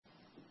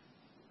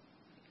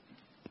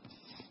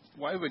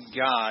Why would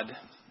God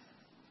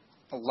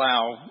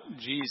allow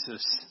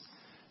Jesus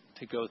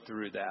to go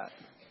through that?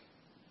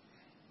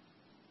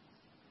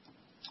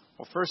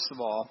 Well, first of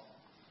all,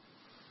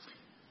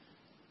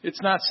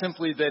 it's not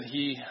simply that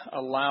he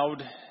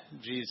allowed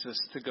Jesus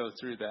to go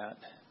through that.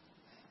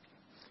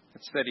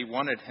 It's that he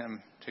wanted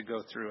him to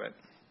go through it.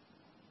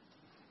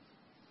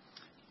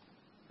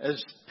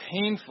 As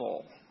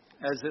painful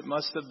as it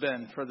must have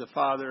been for the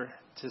Father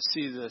to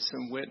see this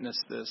and witness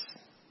this,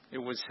 it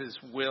was his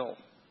will.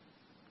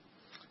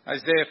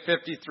 Isaiah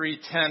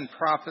 53:10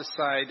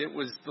 prophesied it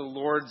was the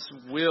Lord's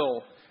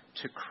will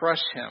to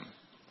crush him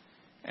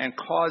and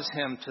cause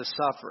him to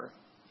suffer.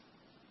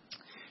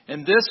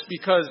 And this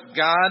because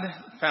God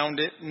found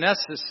it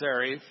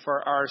necessary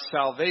for our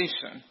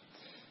salvation.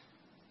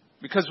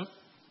 Because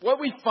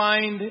what we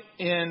find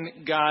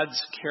in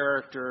God's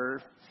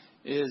character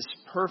is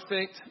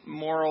perfect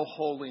moral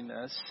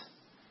holiness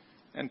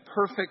and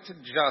perfect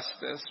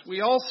justice. We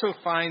also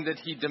find that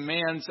he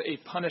demands a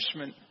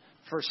punishment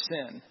for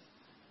sin.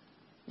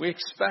 We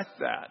expect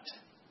that.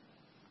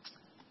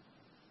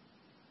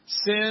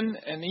 Sin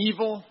and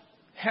evil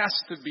has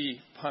to be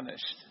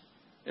punished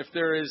if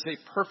there is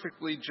a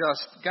perfectly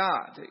just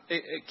God.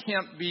 It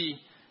can't be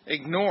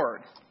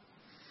ignored.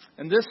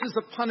 And this is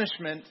a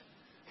punishment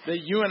that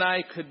you and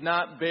I could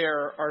not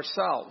bear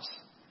ourselves.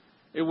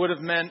 It would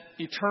have meant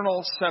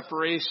eternal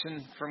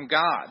separation from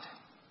God.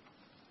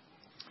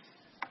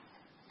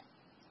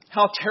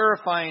 How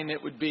terrifying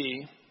it would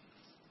be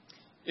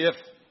if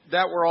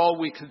that were all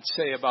we could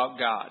say about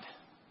God.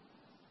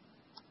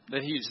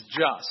 That he's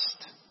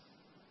just.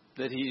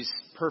 That he's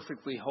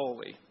perfectly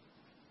holy.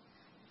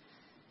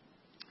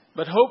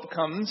 But hope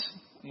comes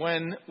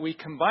when we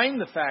combine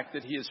the fact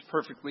that he is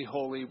perfectly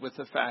holy with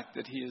the fact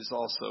that he is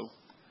also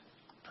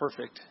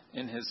perfect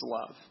in his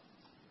love.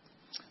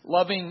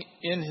 Loving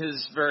in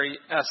his very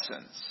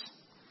essence.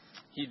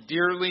 He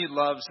dearly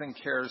loves and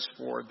cares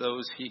for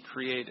those he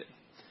created.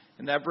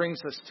 And that brings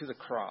us to the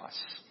cross,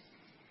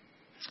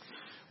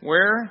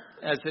 where,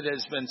 as it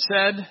has been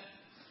said,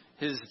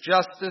 his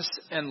justice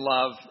and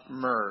love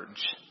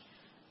merge.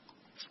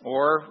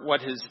 Or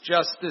what his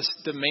justice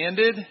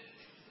demanded,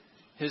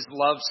 his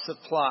love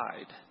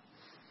supplied.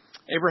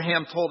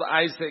 Abraham told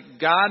Isaac,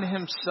 God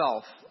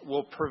himself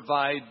will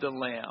provide the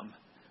lamb.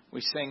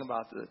 We sang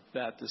about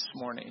that this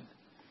morning.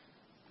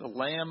 The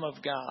Lamb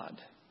of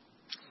God.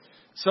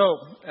 So,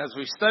 as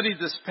we study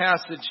this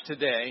passage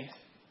today,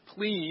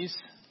 please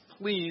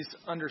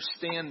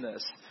understand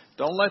this.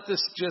 Don't let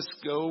this just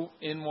go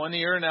in one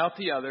ear and out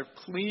the other.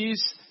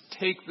 Please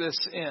take this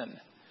in.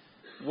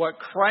 What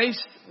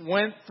Christ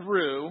went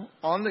through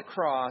on the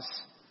cross,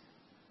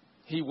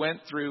 he went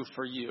through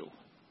for you.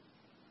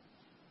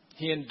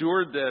 He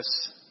endured this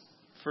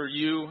for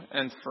you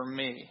and for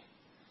me.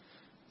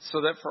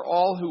 So that for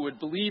all who would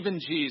believe in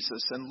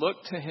Jesus and look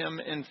to him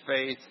in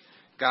faith,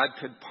 God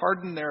could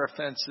pardon their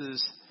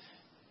offenses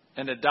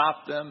and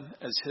adopt them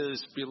as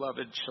his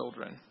beloved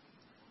children.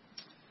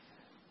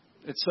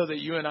 It's so that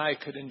you and I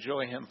could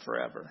enjoy him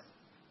forever.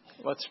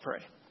 Let's pray.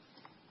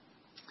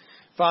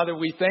 Father,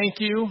 we thank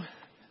you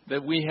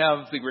that we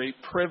have the great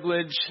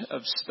privilege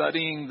of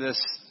studying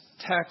this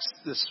text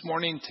this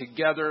morning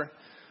together.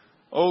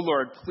 Oh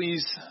Lord,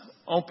 please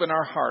open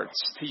our hearts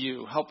to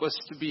you. Help us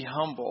to be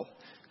humble.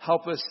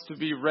 Help us to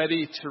be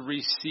ready to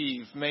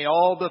receive. May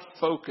all the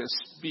focus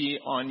be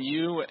on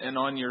you and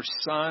on your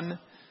Son,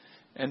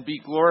 and be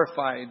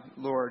glorified,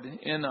 Lord,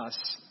 in us.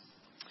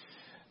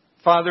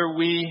 Father,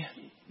 we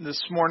this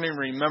morning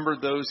remember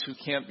those who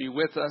can't be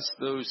with us,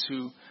 those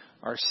who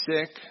are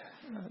sick,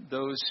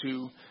 those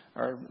who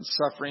are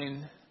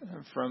suffering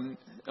from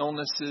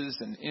illnesses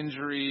and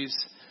injuries,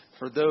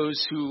 for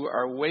those who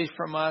are away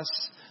from us,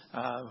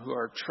 who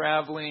are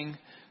traveling,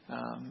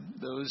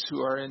 those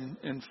who are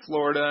in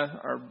Florida,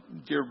 our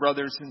dear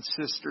brothers and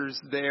sisters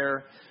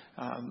there.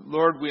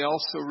 Lord, we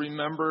also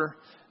remember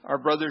our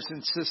brothers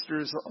and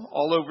sisters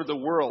all over the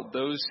world,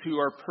 those who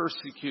are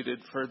persecuted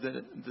for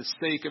the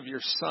sake of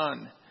your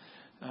Son.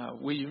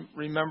 We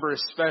remember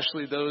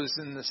especially those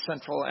in the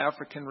Central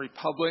African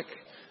Republic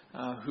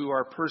who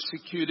are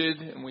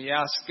persecuted, and we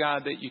ask,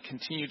 God, that you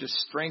continue to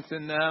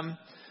strengthen them.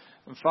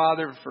 And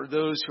Father, for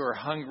those who are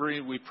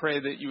hungry, we pray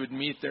that you would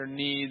meet their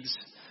needs.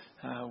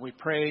 We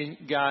pray,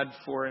 God,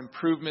 for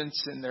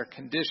improvements in their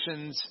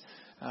conditions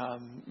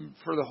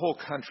for the whole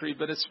country,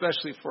 but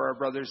especially for our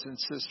brothers and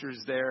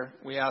sisters there.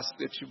 We ask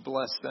that you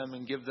bless them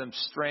and give them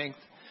strength,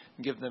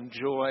 and give them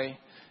joy,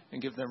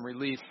 and give them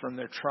relief from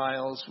their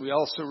trials. We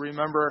also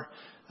remember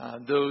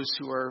those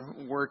who are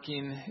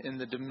working in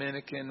the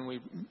Dominican. We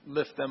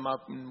lift them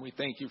up, and we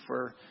thank you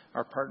for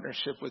our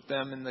partnership with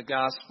them in the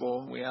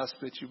gospel. We ask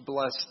that you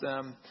bless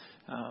them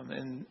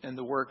and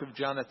the work of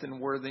Jonathan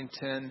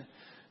Worthington.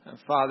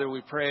 Father,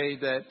 we pray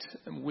that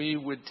we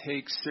would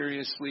take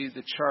seriously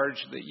the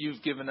charge that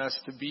you've given us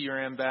to be your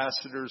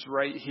ambassadors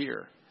right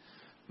here.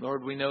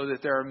 Lord, we know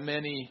that there are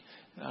many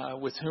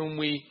with whom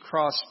we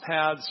cross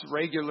paths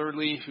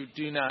regularly who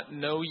do not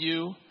know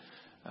you,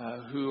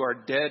 who are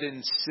dead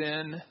in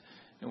sin.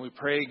 And we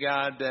pray,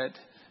 God, that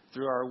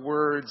through our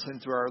words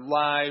and through our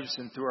lives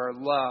and through our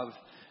love,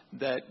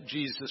 that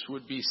Jesus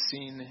would be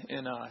seen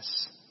in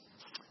us.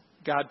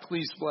 God,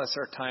 please bless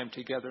our time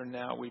together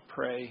now, we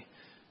pray.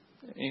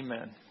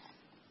 Amen.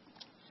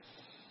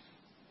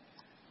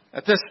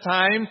 At this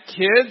time,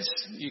 kids,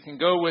 you can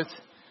go with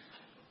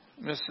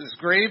Mrs.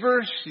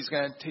 Graver. She's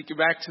going to take you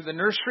back to the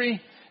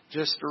nursery.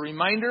 Just a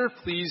reminder,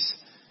 please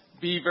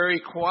be very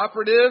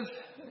cooperative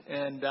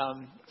and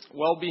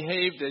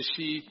well-behaved as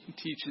she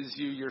teaches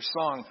you your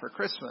song for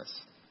Christmas.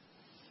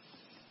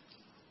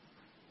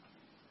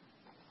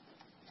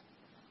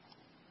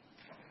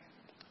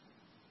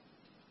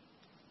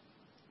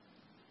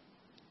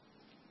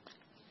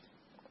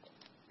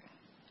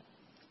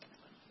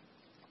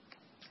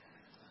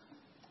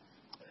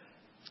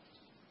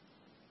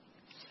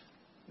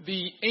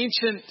 The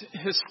ancient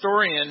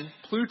historian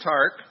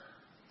Plutarch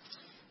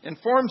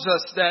informs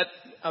us that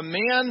a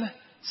man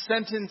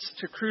sentenced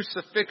to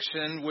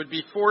crucifixion would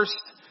be forced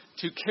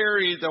to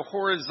carry the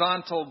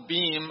horizontal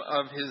beam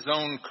of his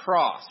own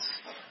cross.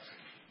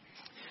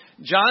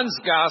 John's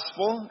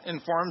Gospel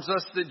informs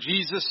us that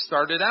Jesus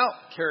started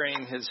out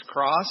carrying his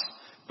cross,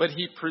 but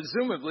he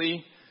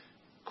presumably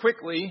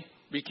quickly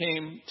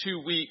became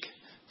too weak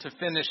to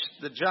finish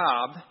the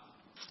job.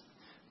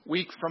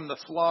 Weak from the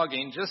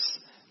flogging.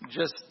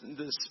 Just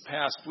this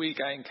past week,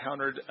 I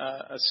encountered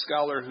a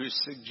scholar who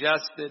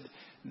suggested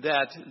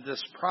that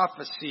this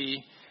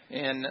prophecy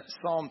in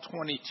Psalm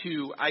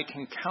 22, I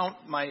can count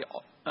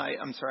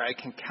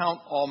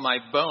all my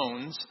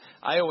bones.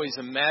 I always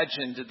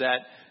imagined that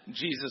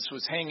Jesus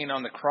was hanging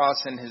on the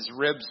cross and his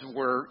ribs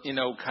were,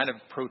 kind of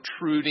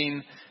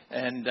protruding,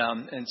 and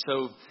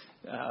so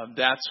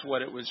that's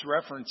what it was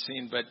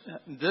referencing. But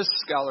this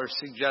scholar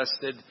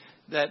suggested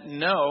that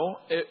no,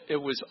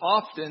 it was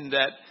often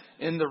that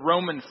in the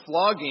Roman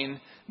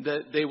flogging,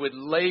 that they would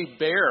lay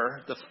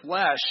bare the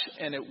flesh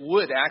and it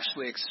would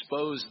actually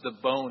expose the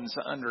bones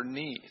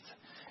underneath.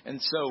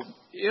 And so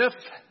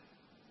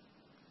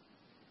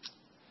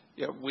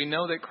we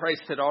know that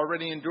Christ had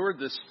already endured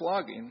this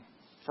flogging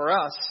for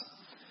us.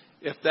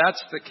 If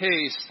that's the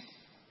case,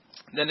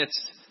 then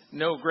it's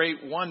no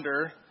great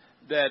wonder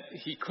that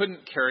he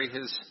couldn't carry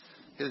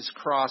his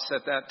cross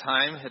at that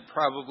time, had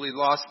probably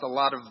lost a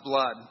lot of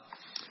blood.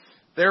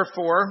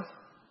 Therefore,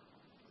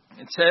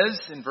 it says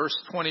in verse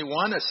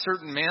 21, a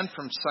certain man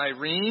from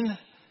Cyrene,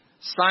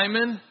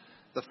 Simon,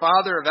 the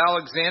father of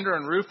Alexander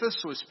and Rufus,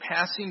 was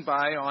passing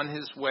by on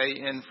his way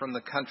in from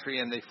the country,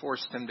 and they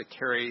forced him to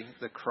carry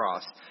the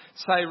cross.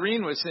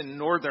 Cyrene was in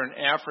northern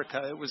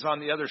Africa. It was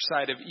on the other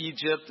side of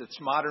Egypt. It's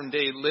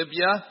modern-day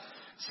Libya.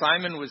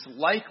 Simon was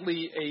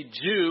likely a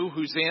Jew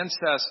whose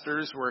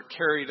ancestors were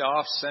carried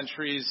off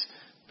centuries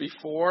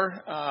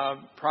before,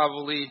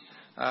 probably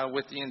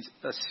with the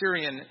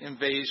Assyrian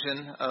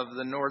invasion of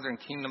the northern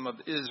kingdom of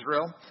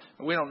Israel.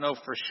 We don't know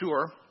for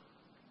sure.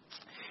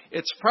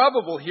 It's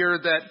probable here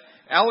that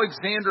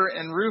Alexander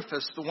and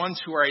Rufus, the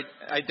ones who are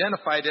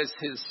identified as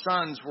his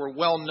sons, were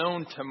well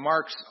known to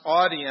Mark's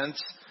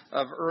audience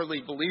of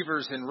early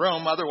believers in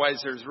Rome.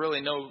 Otherwise, there's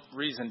really no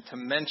reason to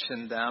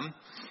mention them.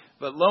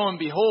 But lo and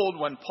behold,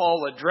 when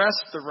Paul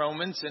addressed the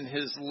Romans in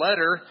his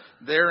letter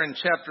there in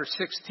chapter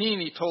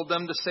 16, he told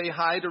them to say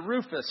hi to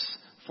Rufus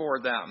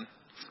for them.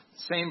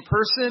 Same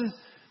person,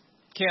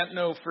 can't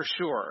know for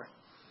sure.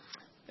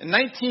 In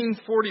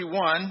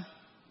 1941,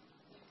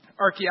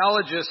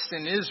 archaeologists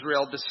in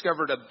Israel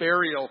discovered a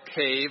burial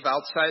cave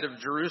outside of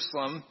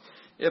Jerusalem.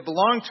 It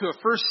belonged to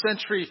a first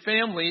century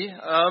family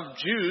of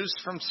Jews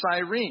from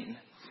Cyrene.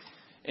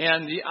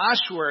 And the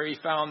ossuary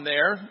found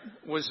there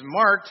was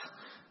marked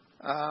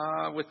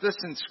with this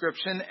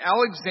inscription,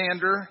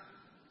 Alexander,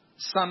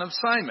 son of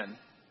Simon.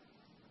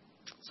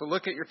 So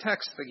look at your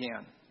text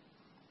again.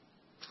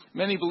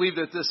 Many believe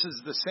that this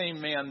is the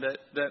same man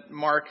that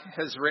Mark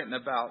has written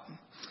about.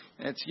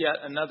 And it's yet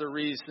another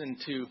reason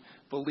to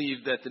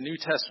believe that the New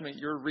Testament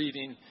you're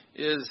reading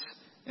is,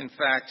 in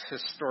fact,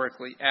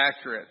 historically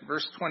accurate.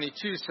 Verse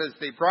 22 says,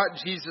 they brought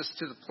Jesus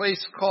to the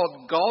place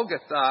called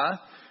Golgotha,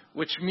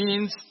 which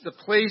means the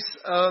place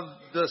of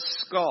the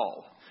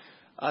skull.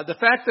 The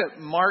fact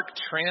that Mark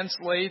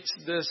translates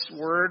this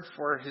word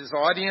for his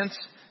audience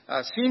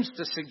seems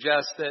to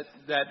suggest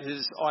that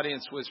his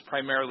audience was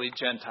primarily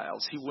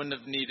Gentiles. He wouldn't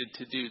have needed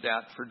to do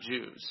that for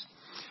Jews.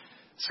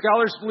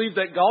 Scholars believe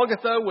that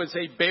Golgotha was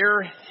a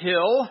bare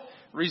hill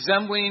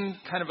resembling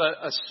kind of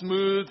a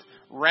smooth,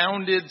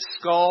 rounded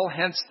skull,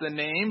 hence the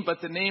name.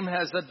 But the name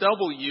has a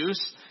double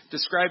use,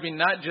 describing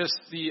not just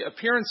the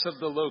appearance of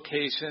the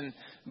location,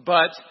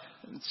 but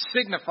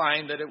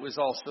signifying that it was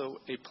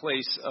also a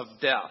place of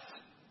death.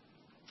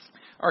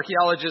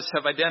 Archaeologists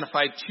have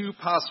identified two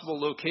possible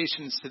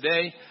locations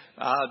today.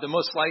 The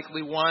most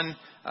likely one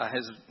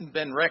has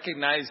been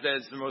recognized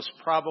as the most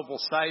probable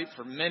site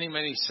for many,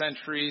 many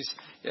centuries.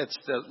 It's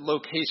the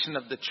location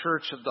of the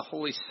Church of the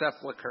Holy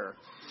Sepulchre.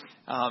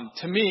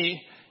 To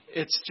me,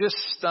 it's just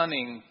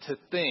stunning to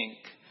think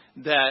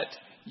that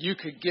you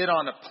could get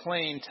on a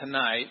plane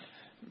tonight,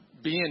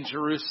 be in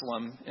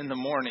Jerusalem in the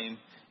morning,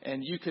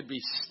 and you could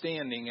be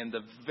standing in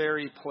the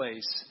very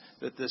place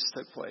that this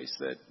took place,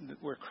 that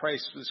where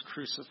Christ was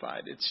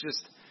crucified.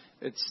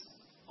 It's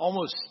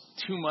almost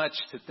too much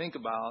to think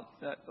about.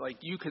 That, like,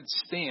 you could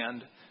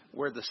stand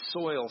where the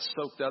soil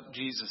soaked up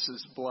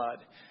Jesus' blood.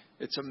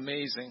 It's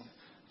amazing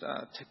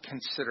to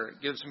consider.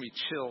 It gives me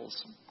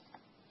chills.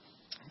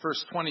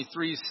 Verse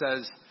 23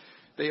 says,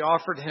 they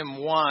offered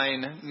him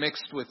wine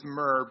mixed with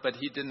myrrh, but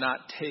he did not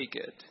take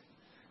it.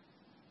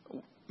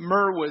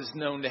 Myrrh was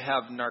known to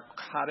have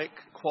narcotic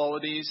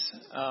qualities.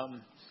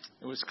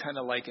 It was kind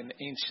of like an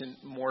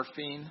ancient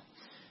morphine.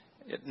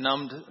 It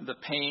numbed the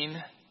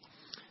pain.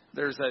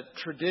 There's a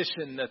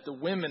tradition that the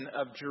women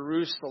of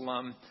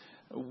Jerusalem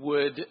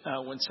would,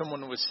 when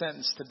someone was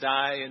sentenced to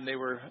die and they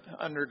were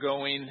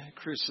undergoing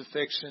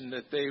crucifixion,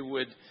 that they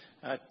would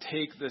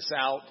take this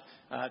out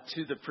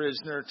to the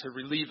prisoner to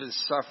relieve his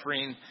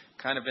suffering,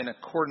 kind of in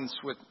accordance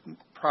with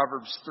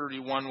Proverbs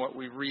 31, what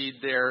we read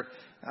there.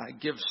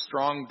 Give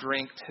strong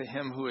drink to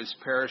him who is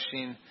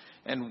perishing,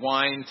 and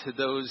wine to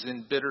those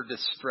in bitter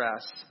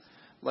distress.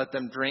 Let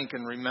them drink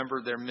and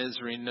remember their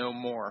misery no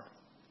more.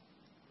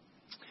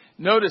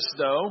 Notice,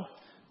 though,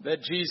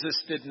 that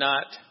Jesus did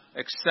not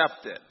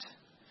accept it.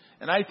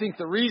 And I think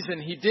the reason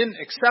he didn't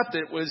accept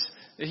it was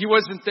that he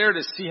wasn't there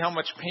to see how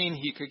much pain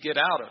he could get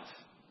out of.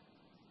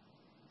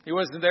 He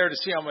wasn't there to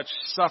see how much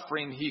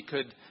suffering he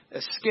could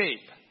escape.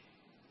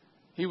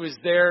 He was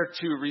there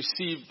to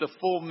receive the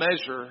full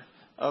measure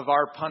of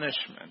our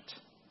punishment.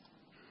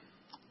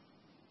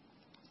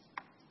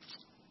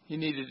 He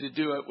needed to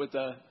do it with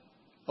an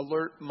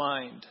alert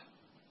mind.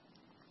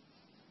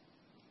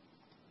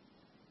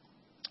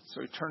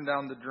 So he turned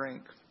down the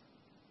drink.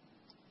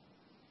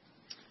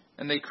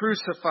 And they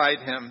crucified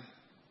him.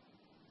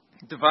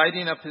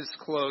 Dividing up his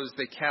clothes,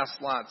 they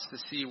cast lots to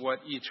see what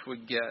each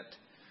would get.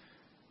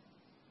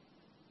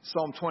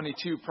 Psalm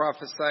 22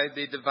 prophesied,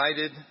 they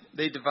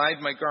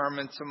divide my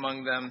garments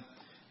among them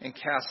and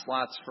cast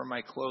lots for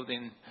my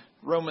clothing.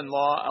 Roman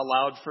law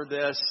allowed for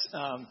this.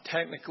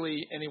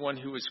 Technically, anyone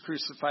who was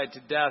crucified to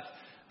death,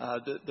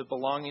 the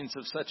belongings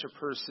of such a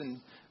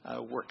person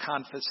were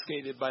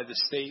confiscated by the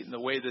state. And the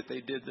way that they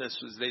did this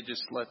was they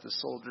just let the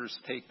soldiers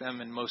take them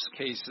in most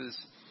cases.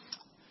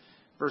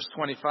 Verse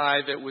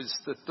 25, it was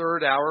the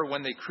third hour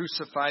when they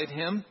crucified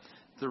him.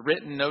 The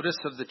written notice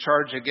of the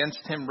charge against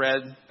him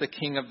read, the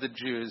King of the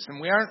Jews. And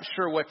we aren't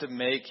sure what to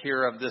make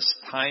here of this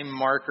time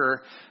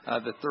marker,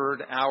 the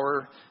third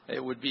hour.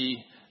 It would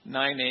be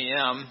 9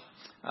 a.m.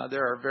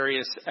 There are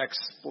various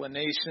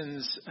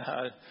explanations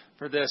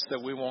for this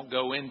that we won't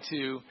go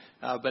into,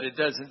 but it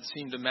doesn't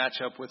seem to match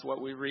up with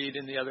what we read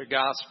in the other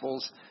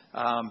Gospels.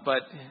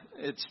 But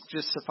it's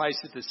just suffice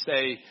it to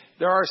say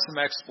there are some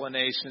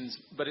explanations,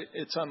 but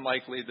it's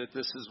unlikely that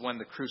this is when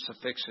the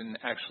crucifixion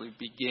actually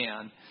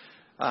began.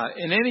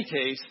 In any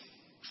case,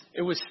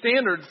 it was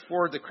standard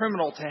for the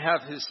criminal to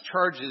have his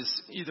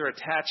charges either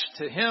attached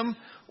to him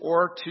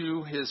or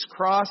to his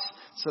cross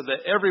so that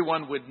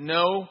everyone would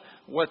know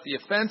what the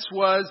offense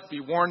was,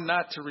 be warned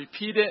not to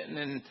repeat it.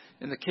 And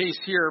in the case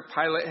here,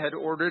 Pilate had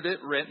ordered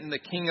it written, the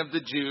King of the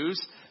Jews.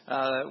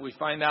 We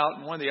find out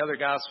in one of the other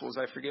Gospels,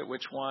 I forget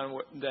which one,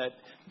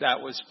 that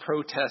was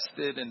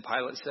protested, and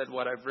Pilate said,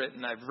 what I've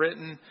written, I've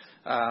written.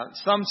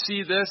 Some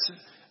see this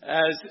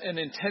as an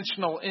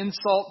intentional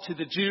insult to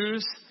the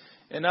Jews.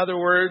 In other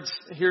words,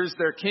 here's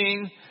their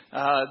king.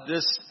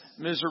 This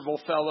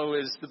miserable fellow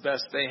is the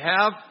best they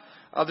have.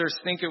 Others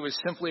think it was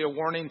simply a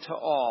warning to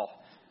all.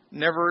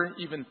 Never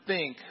even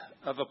think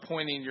of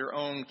appointing your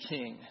own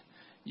king.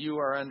 You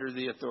are under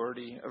the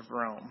authority of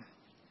Rome.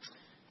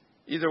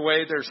 Either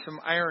way, there's some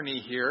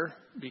irony here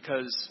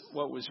because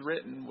what was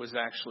written was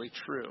actually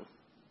true.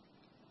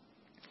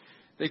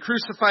 They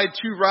crucified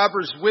two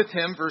robbers with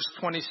him, verse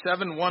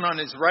 27, one on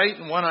his right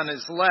and one on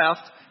his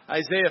left.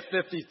 Isaiah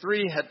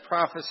 53 had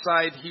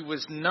prophesied he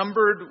was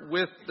numbered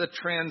with the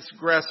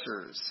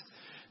transgressors.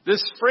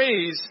 This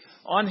phrase,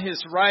 on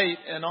his right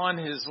and on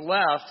his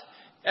left,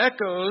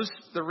 echoes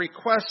the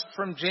request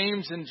from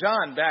James and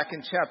John back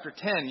in chapter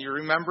 10. You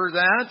remember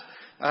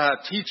that?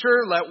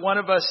 Teacher, let one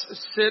of us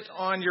sit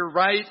on your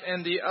right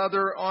and the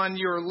other on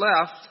your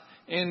left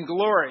in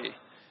glory.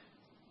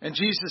 And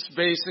Jesus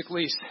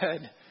basically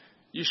said,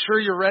 you sure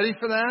you're ready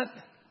for that?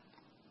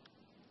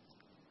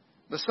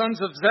 The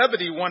sons of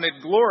Zebedee wanted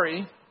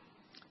glory.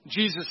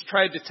 Jesus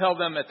tried to tell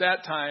them at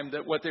that time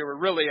that what they were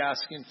really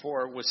asking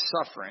for was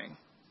suffering.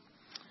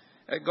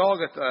 At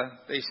Golgotha,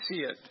 they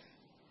see it.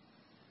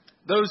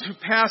 Those who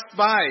passed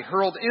by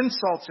hurled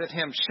insults at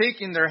him,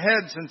 shaking their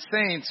heads and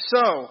saying,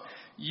 so,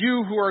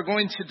 you who are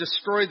going to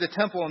destroy the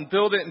temple and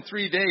build it in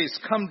 3 days,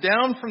 come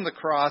down from the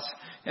cross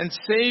and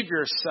save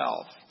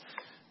yourself.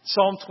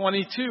 Psalm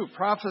 22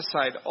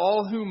 prophesied,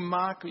 all who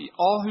mock me,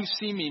 all who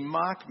see me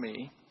mock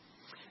me.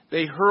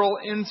 They hurl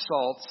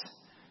insults,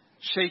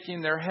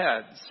 shaking their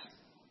heads.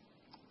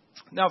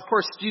 Now, of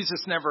course,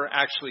 Jesus never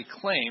actually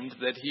claimed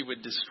that he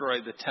would destroy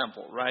the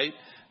temple, right?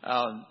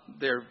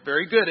 They're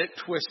very good at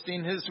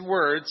twisting his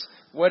words.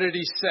 What did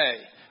he say?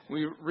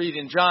 We read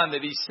in John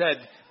that he said,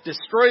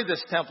 destroy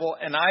this temple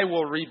and I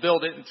will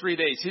rebuild it in 3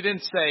 days. He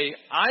didn't say,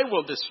 I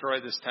will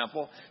destroy this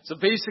temple. So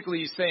basically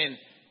he's saying,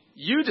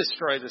 you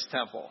destroy this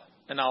temple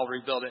and I'll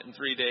rebuild it in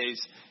 3 days.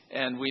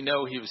 And we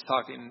know he was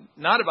talking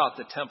not about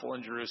the temple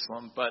in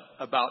Jerusalem, but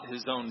about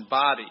his own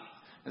body.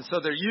 And so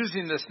they're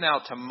using this now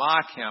to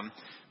mock him.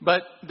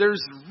 But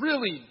there's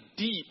really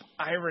deep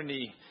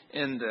irony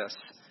in this.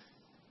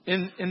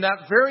 In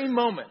that very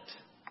moment,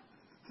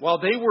 while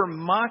they were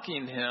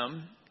mocking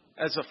him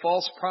as a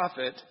false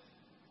prophet,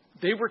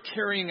 they were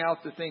carrying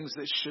out the things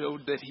that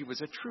showed that he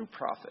was a true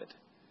prophet.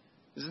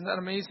 Isn't that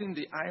amazing?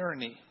 The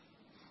irony.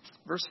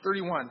 Verse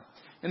 31.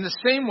 In the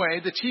same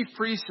way, the chief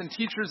priests and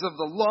teachers of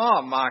the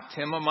law mocked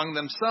him among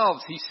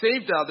themselves. He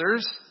saved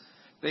others,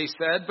 they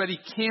said, but he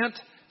can't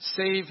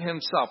save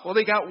himself. Well,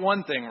 they got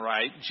one thing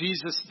right.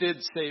 Jesus did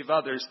save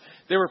others.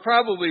 They were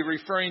probably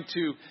referring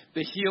to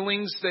the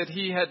healings that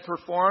he had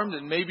performed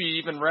and maybe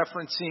even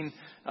referencing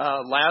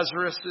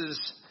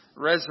Lazarus'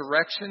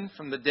 resurrection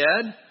from the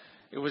dead.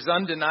 It was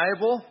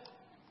undeniable.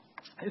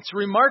 It's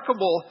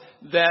remarkable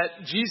that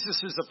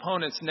Jesus'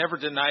 opponents never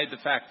denied the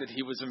fact that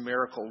he was a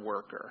miracle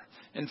worker.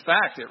 In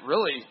fact,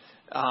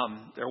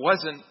 there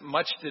wasn't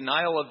much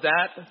denial of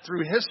that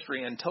through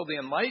history until the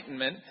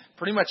Enlightenment.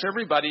 Pretty much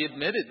everybody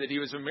admitted that he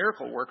was a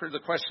miracle worker. The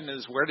question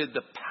is, where did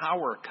the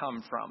power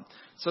come from?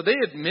 So they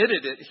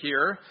admitted it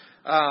here.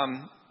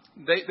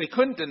 They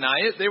couldn't deny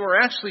it. They were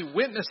actually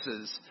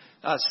witnesses.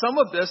 Some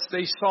of this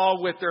they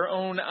saw with their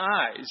own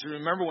eyes. You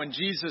remember when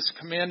Jesus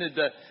commanded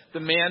the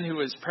man who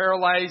was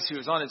paralyzed, he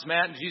was on his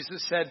mat, and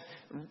Jesus said,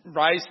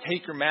 "Rise,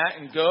 take your mat,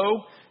 and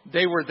go."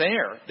 They were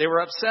there. They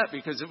were upset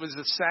because it was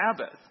a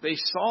Sabbath. They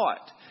saw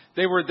it.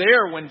 They were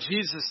there when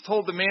Jesus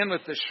told the man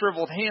with the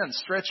shriveled hand,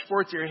 "Stretch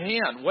forth your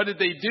hand." What did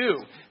they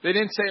do? They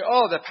didn't say,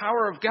 "Oh, the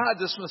power of God,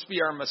 this must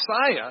be our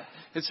Messiah."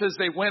 It says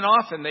they went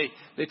off and they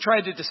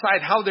tried to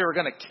decide how they were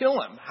going to kill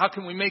him. How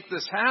can we make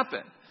this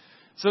happen?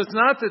 So it's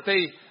not that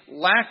they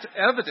lacked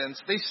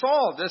evidence. They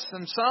saw this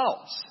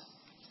themselves.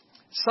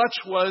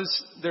 Such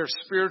was their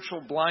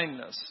spiritual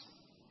blindness.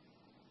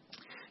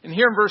 And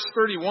here in verse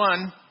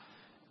 31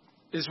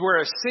 is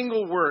where a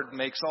single word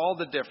makes all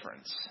the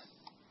difference.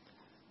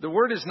 The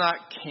word is not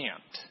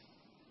can't.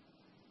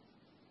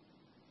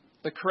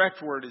 The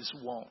correct word is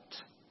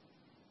won't.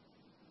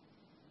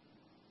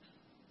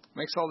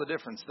 Makes all the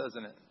difference,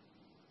 doesn't it?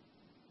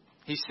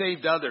 He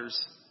saved others,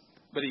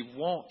 but he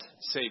won't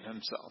save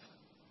himself.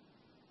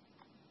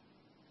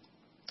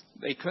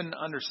 They couldn't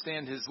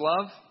understand his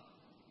love,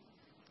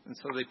 and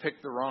so they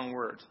picked the wrong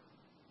word.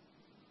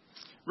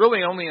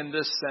 Really, only in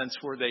this sense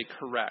were they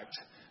correct.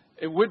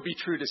 It would be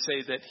true to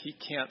say that he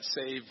can't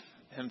save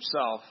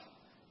himself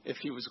if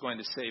he was going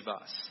to save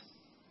us.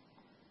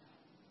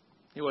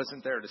 He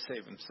wasn't there to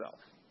save himself.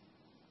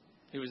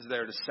 He was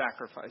there to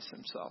sacrifice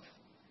himself.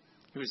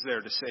 He was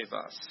there to save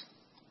us.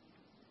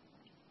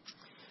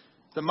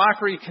 The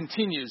mockery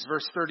continues,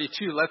 verse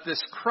 32. Let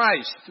this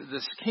Christ,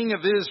 this King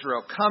of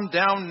Israel, come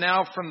down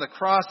now from the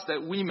cross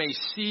that we may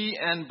see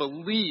and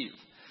believe.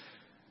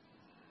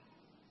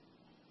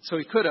 So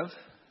he could have.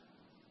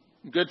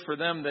 Good for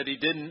them that he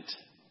didn't.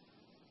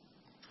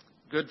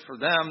 Good for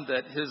them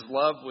that his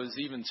love was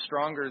even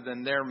stronger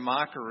than their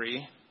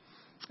mockery.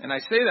 And I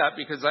say that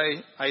because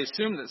I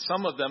assume that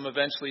some of them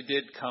eventually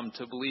did come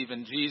to believe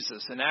in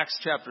Jesus. In Acts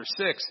chapter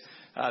 6,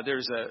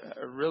 there's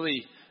a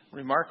really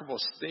remarkable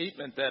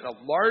statement that a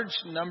large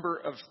number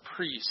of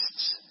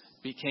priests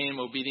became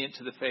obedient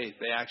to the faith.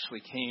 They actually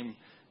came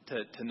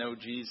to know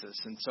Jesus.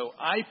 And so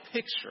I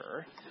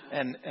picture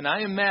and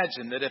I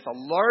imagine that if a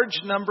large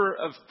number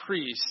of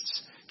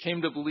priests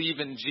came to believe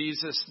in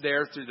Jesus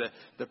there through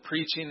the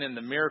preaching and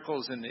the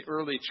miracles in the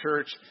early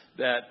church,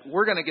 that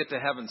we're going to get to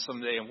heaven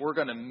someday and we're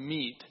going to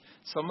meet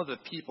some of the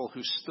people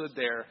who stood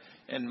there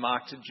and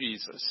mocked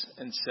Jesus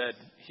and said,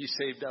 he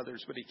saved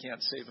others, but he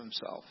can't save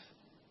himself.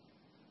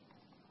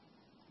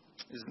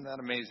 Isn't that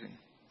amazing?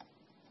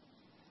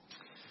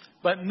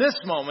 But in this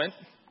moment,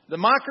 the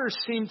mockers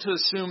seem to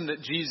assume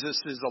that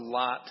Jesus is a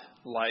lot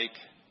like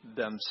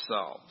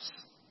themselves.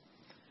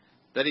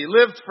 That he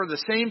lived for the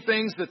same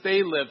things that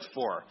they lived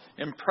for.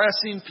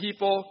 Impressing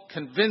people,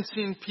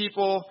 convincing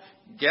people,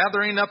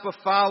 gathering up a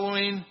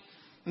following.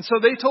 And so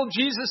they told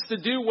Jesus to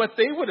do what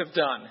they would have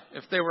done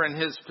if they were in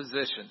his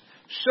position.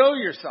 Show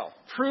yourself,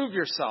 prove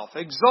yourself,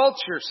 exalt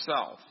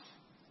yourself.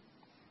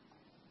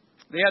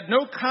 They had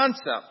no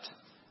concept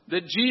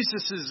that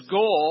Jesus'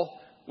 goal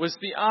was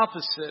the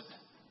opposite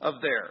of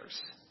theirs.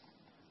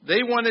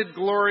 They wanted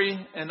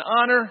glory and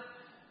honor.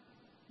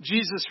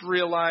 Jesus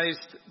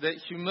realized that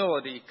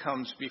humility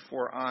comes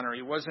before honor.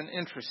 He wasn't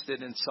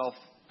interested in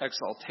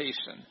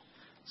self-exaltation.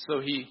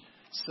 So he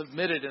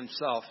submitted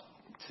himself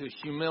to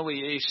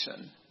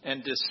humiliation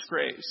and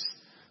disgrace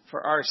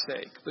for our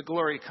sake. The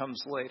glory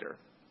comes later.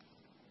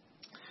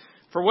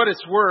 For what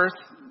it's worth,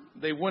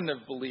 they wouldn't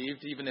have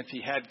believed even if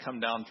he had come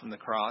down from the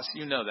cross.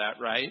 You know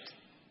that, right?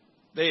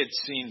 They had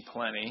seen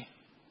plenty.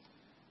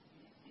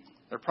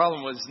 Their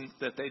problem wasn't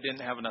that they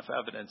didn't have enough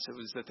evidence. It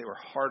was that they were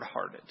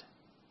hard-hearted.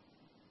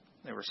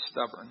 They were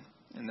stubborn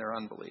in their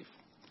unbelief.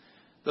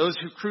 Those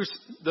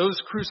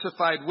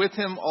crucified with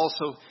him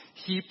also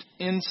heaped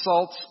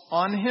insults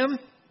on him.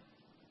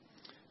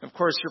 Of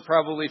course, you're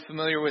probably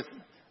familiar with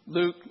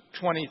Luke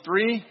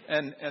 23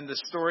 and the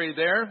story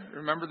there.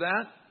 Remember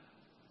that?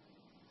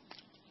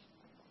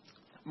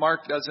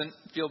 Mark doesn't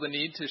feel the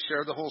need to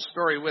share the whole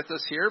story with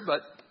us here,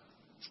 but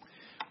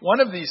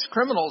one of these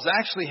criminals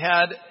actually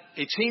had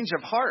a change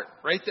of heart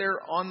right there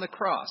on the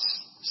cross.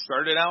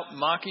 Started out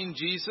mocking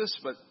Jesus,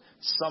 but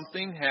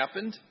something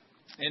happened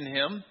in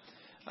him.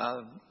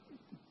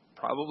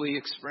 Probably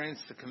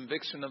experienced the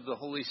conviction of the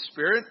Holy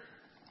Spirit.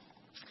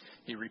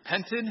 He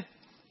repented.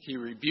 He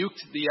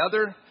rebuked the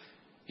other.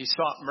 He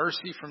sought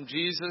mercy from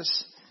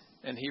Jesus,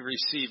 and he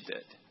received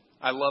it.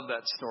 I love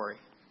that story.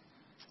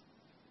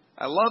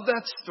 I love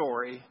that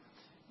story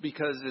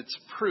because it's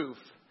proof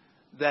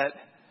that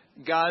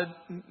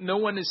no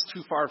one is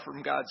too far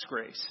from God's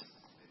grace.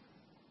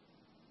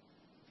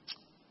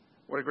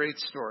 What a great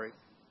story.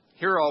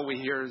 Here all we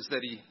hear is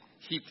that he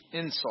heaped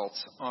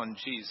insults on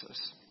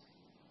Jesus.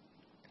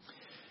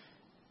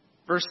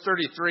 Verse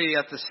 33,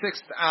 at the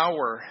 6th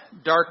hour,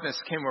 darkness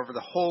came over the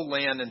whole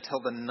land until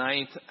the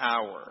 9th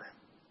hour.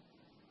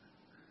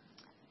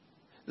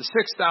 The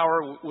 6th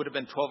hour would have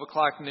been 12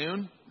 o'clock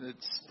noon.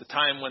 It's the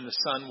time when the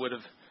sun would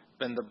have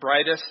been the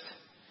brightest.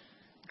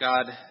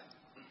 God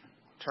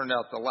turned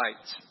out the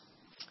lights.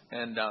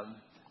 And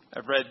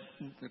I've read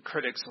the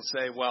critics will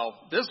say, well,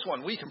 this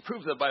one, we can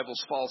prove the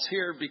Bible's false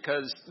here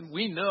because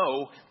we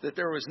know that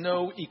there was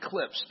no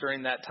eclipse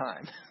during that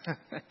time.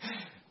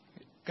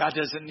 God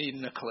doesn't need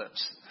an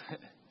eclipse.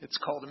 It's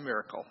called a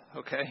miracle,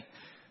 okay?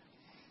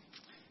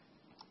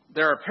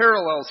 There are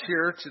parallels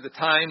here to the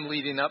time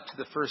leading up to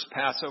the first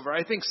Passover.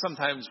 I think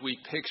sometimes we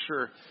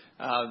picture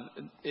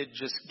it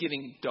just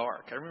getting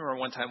dark. I remember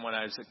one time when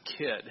I was a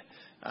kid,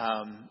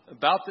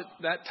 about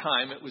that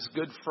time, it was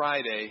Good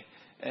Friday,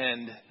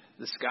 and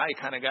the sky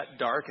kind of got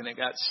dark and it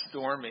got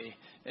stormy.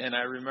 And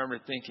I remember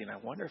thinking, I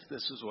wonder if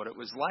this is what it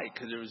was like,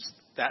 because it was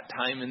that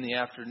time in the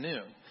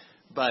afternoon.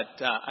 But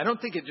I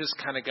don't think it just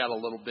kind of got a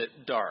little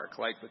bit dark,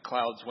 like the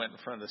clouds went in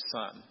front of the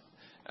sun.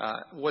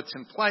 What's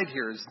implied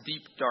here is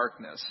deep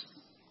darkness.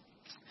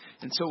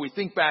 And so we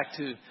think back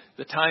to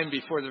the time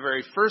before the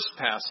very first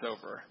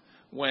Passover,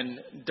 when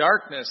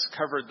darkness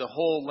covered the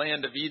whole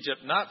land of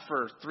Egypt, not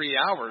for 3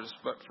 hours,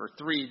 but for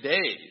 3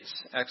 days.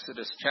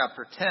 Exodus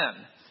chapter 10.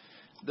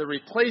 The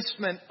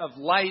replacement of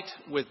light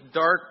with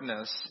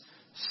darkness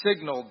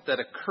signaled that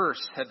a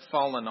curse had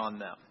fallen on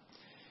them.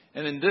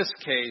 And in this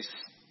case,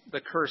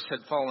 the curse had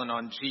fallen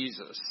on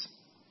Jesus.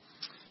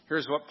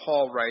 Here's what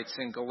Paul writes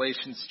in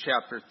Galatians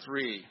chapter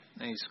 3,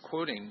 and he's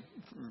quoting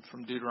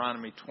from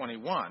Deuteronomy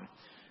 21.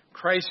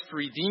 Christ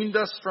redeemed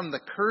us from the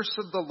curse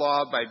of the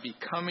law by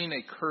becoming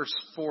a curse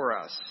for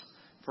us.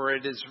 For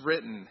it is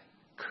written,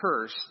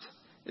 cursed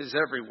is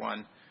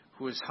everyone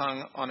who is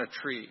hung on a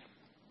tree.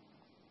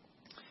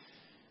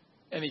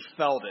 And he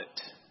felt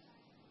it,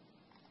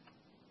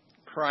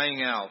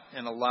 crying out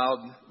in a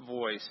loud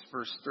voice,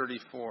 verse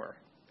 34,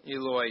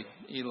 Eloi,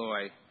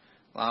 Eloi,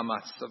 lama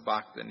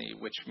sabachthani,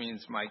 which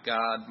means, my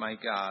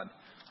God,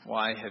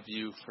 why have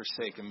you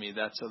forsaken me?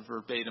 That's a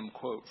verbatim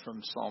quote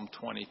from Psalm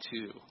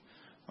 22.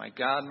 My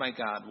God,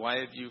 why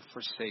have you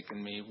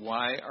forsaken me?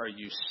 Why are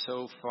you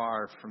so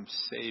far from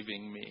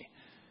saving me?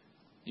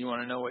 You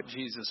want to know what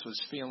Jesus was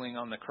feeling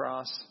on the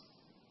cross?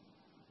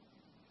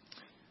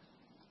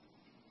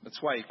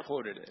 That's why he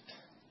quoted it.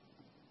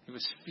 He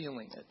was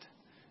feeling it.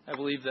 I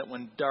believe that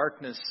when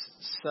darkness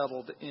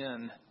settled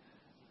in,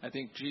 I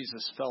think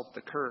Jesus felt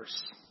the curse,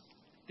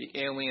 the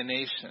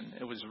alienation.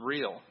 It was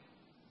real.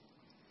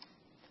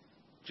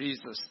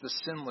 Jesus, the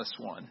sinless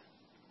one,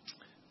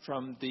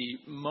 from the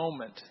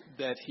moment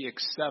that he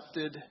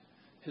accepted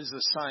his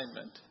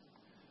assignment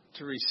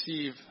to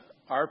receive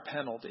our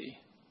penalty,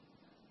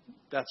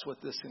 that's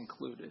what this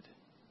included.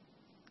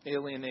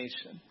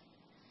 Alienation,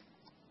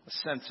 a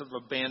sense of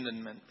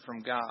abandonment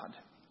from God.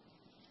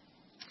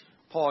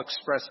 Paul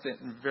expressed it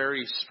in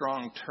very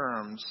strong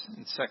terms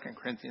in 2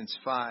 Corinthians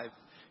 5.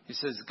 He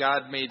says,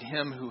 God made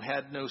him who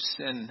had no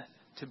sin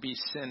to be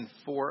sin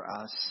for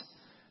us,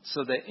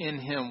 so that in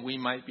him we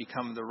might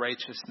become the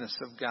righteousness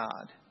of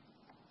God.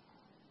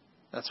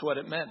 That's what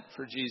it meant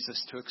for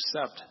Jesus to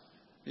accept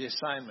the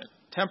assignment.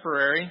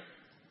 Temporary.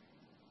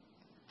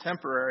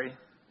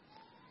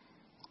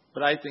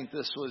 But I think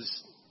this was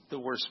the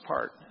worst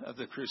part of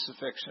the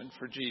crucifixion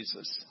for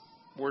Jesus,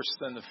 worse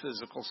than the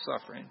physical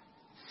suffering.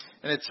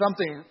 And it's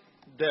something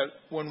that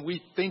when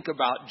we think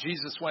about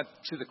Jesus went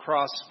to the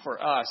cross for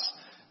us,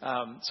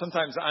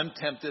 sometimes I'm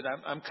tempted.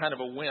 I'm kind of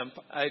a wimp.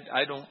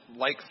 I don't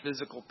like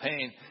physical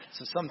pain.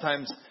 So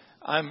sometimes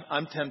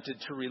I'm tempted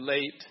to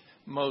relate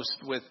most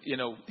with,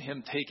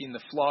 him taking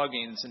the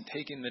floggings and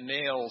taking the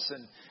nails.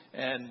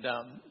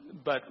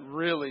 But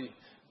really,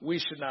 we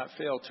should not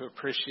fail to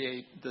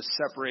appreciate the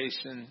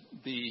separation,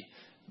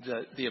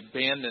 the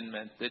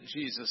abandonment that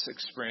Jesus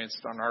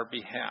experienced on our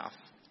behalf.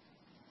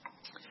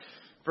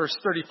 Verse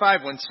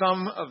 35, when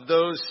some of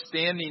those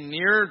standing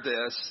near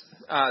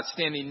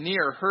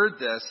heard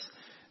this,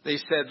 They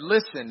said,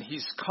 "Listen,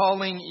 he's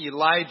calling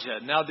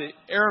Elijah." Now, the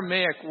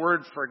Aramaic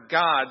word for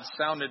God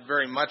sounded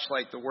very much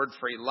like the word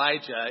for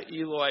Elijah.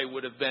 Eloi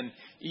would have been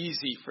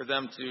easy for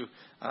them to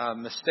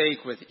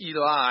mistake with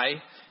Eli.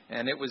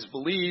 And it was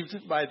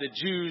believed by the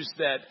Jews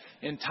that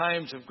in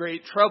times of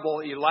great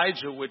trouble,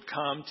 Elijah would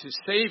come to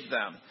save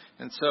them.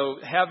 And so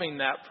having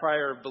that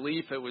prior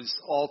belief, it was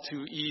all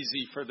too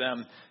easy for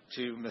them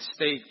to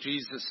mistake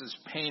Jesus'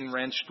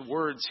 pain-wrenched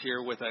words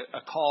here with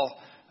a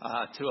call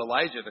to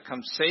Elijah to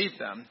come save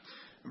them.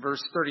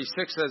 Verse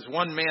 36 says,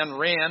 "One man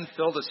ran,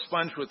 filled a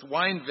sponge with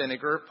wine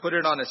vinegar, put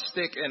it on a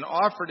stick, and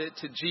offered it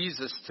to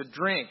Jesus to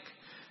drink.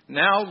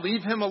 'Now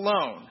leave him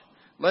alone.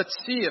 Let's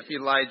see if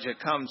Elijah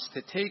comes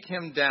to take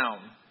him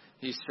down,'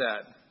 he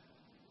said."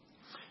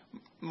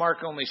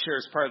 Mark only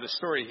shares part of the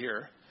story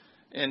here.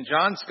 In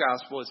John's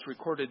gospel, it's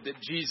recorded that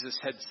Jesus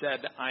had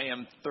said, "I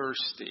am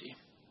thirsty."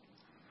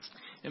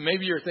 And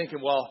maybe you're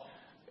thinking, well,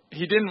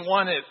 he didn't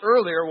want it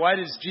earlier. Why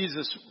does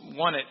Jesus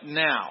want it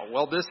now?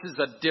 Well, this is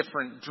a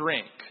different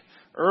drink.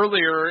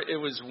 Earlier, it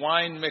was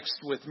wine mixed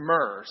with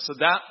myrrh. So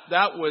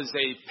that was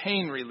a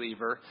pain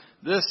reliever.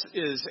 This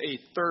is a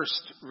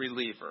thirst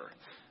reliever.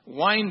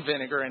 Wine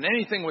vinegar, and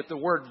anything with the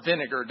word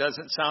vinegar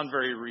doesn't sound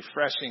very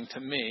refreshing to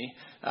me.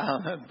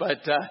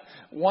 But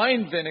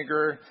wine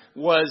vinegar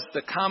was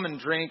the common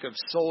drink of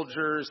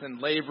soldiers and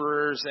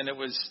laborers, and it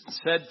was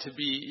said to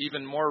be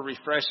even more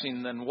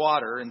refreshing than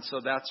water, and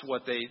so that's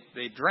what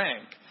they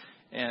drank.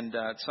 And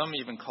some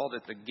even called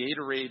it the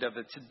Gatorade of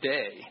its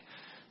day.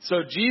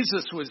 So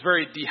Jesus was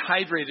very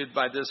dehydrated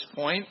by this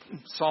point.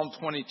 Psalm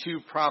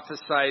 22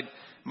 prophesied,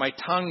 "My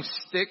tongue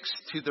sticks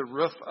to the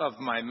roof of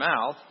my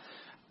mouth."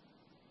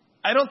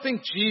 I don't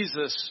think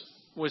Jesus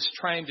was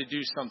trying to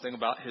do something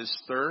about his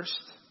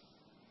thirst.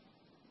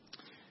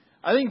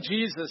 I think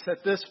Jesus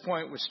at this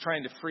point was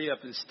trying to free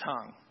up his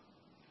tongue.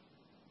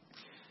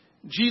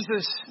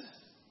 Jesus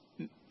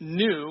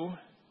knew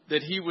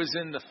that he was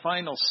in the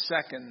final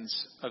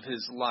seconds of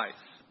his life.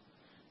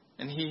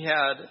 And he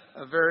had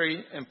a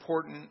very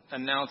important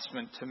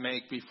announcement to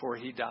make before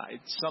he died,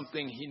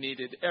 something he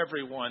needed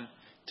everyone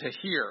to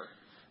hear.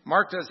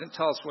 Mark doesn't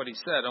tell us what he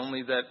said,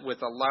 only that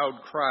with a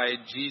loud cry,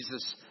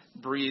 Jesus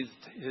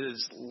breathed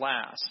his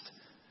last.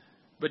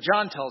 But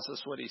John tells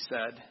us what he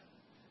said.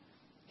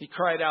 He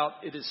cried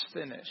out, "It is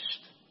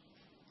finished."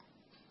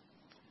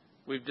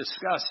 We've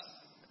discussed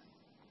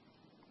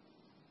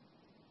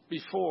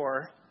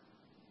before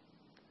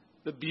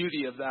the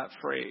beauty of that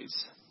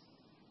phrase.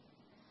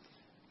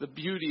 The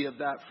beauty of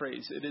that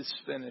phrase, "It is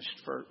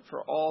finished,"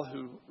 for all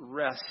who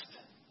rest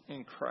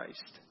in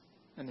Christ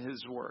and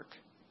his work.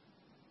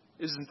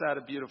 Isn't that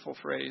a beautiful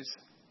phrase?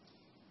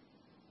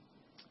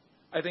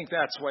 I think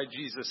that's why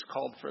Jesus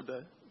called for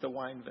the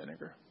wine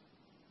vinegar.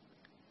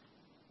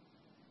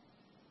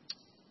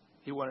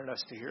 He wanted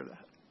us to hear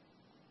that.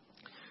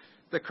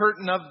 The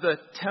curtain of the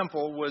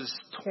temple was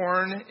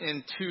torn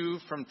in two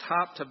from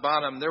top to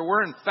bottom. There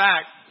were, in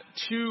fact,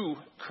 two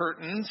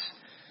curtains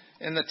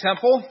in the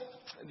temple.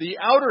 The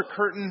outer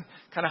curtain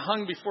kind of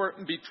hung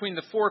between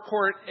the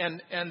forecourt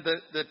and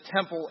the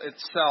temple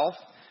itself.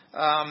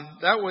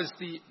 That was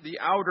the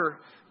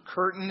outer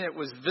curtain. It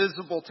was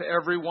visible to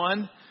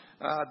everyone.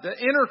 The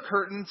inner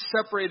curtain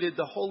separated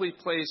the holy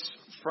place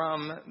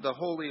from the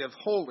Holy of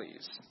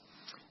Holies.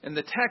 And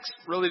the text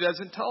really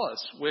doesn't tell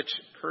us which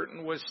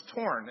curtain was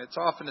torn. It's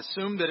often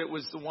assumed that it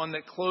was the one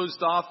that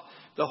closed off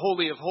the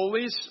Holy of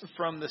Holies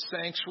from the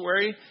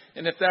sanctuary.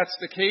 And if that's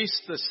the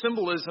case, the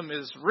symbolism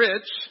is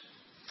rich.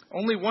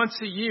 Only once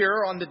a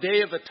year on the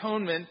Day of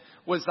Atonement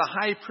was the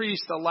high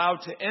priest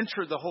allowed to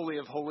enter the Holy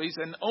of Holies,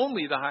 and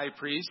only the high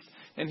priest,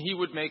 and he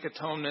would make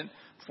atonement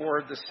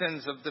for the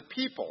sins of the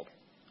people.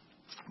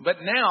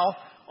 But now,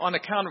 on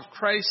account of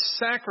Christ's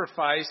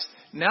sacrifice,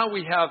 now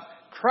we have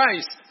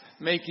Christ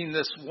making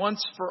this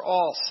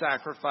once-for-all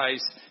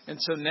sacrifice. And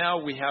so now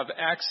we have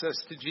access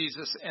to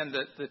Jesus, and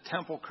the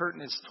temple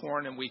curtain is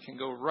torn, and we can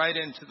go right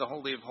into the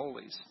Holy of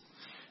Holies.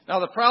 Now,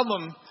 the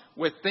problem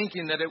with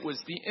thinking that it was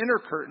the inner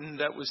curtain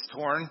that was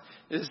torn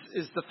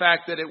is the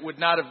fact that it would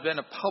not have been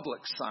a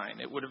public sign.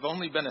 It would have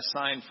only been a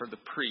sign for the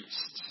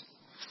priests.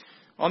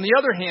 On the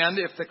other hand,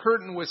 if the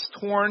curtain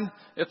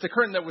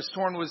that was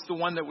torn was the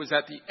one that was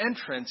at the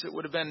entrance, it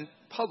would have been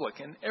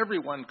public and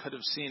everyone could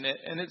have seen it,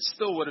 and it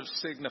still would have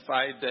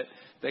signified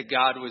that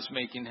God was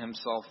making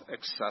himself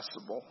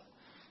accessible.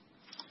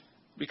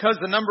 Because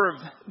a number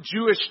of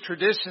Jewish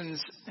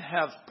traditions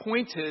have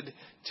pointed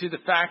to the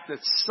fact that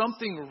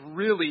something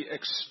really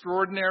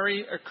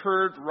extraordinary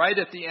occurred right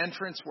at the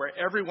entrance where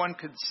everyone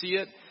could see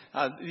it.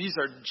 These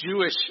are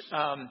Jewish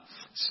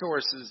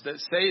sources that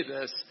say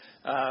this.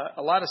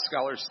 A lot of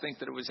scholars think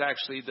that it was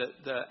actually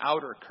the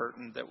outer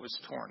curtain that was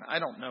torn. I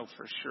don't know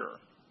for sure.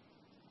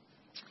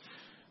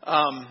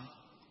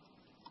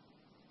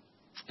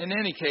 In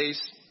any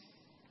case,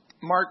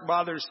 Mark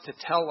bothers to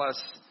tell us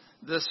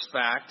this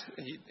fact.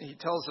 He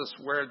tells us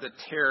where the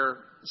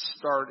tear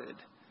started.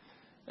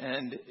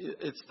 And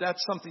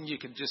that's something you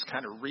could just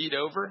kind of read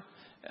over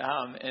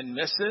and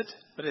miss it,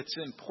 but it's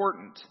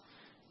important.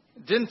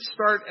 It didn't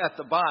start at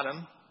the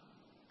bottom.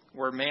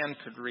 where man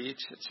could reach.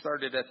 It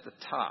started at the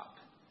top.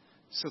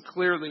 So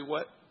clearly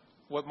what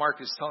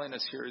Mark is telling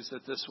us here is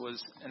that this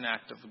was an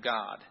act of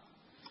God.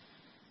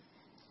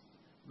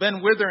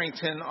 Ben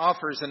Witherington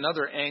offers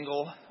another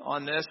angle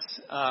on this,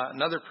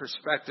 another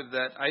perspective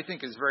that I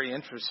think is very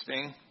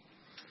interesting.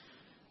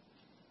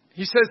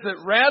 He says that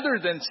rather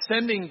than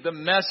sending the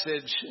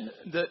message,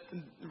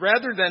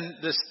 rather than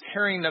this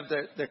tearing of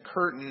the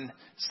curtain,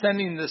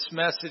 sending this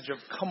message of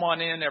come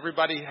on in,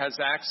 everybody has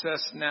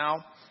access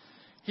now,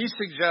 he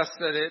suggests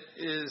that it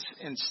is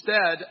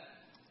instead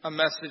a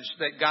message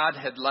that God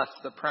had left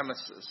the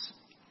premises.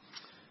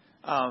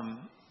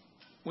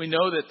 We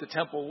know that the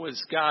temple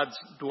was God's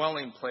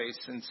dwelling place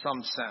in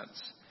some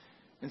sense.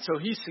 And so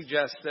he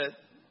suggests that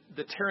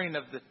the tearing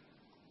of the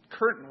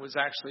curtain was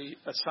actually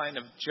a sign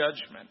of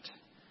judgment,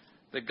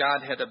 that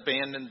God had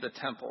abandoned the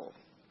temple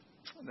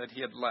that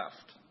he had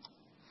left.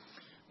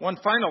 One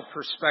final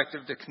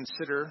perspective to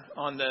consider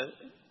on the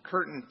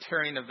curtain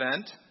tearing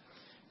event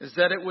is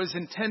that it was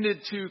intended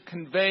to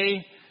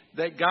convey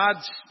that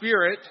God's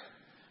Spirit,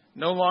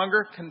 no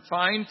longer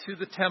confined to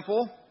the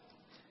temple,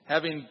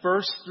 having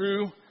burst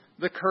through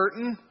the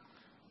curtain,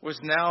 was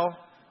now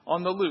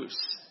on the loose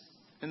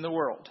in the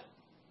world,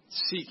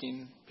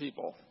 seeking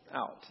people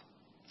out,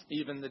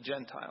 even the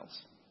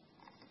Gentiles.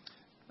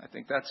 I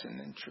think that's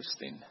an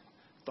interesting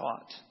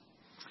thought.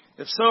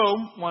 If so,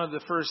 one of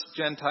the first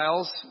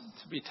Gentiles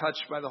to be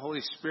touched by the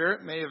Holy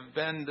Spirit may have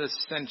been the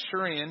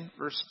centurion.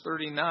 Verse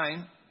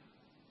 39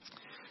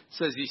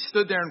 says he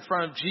stood there in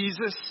front of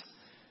Jesus.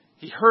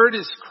 He heard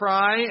his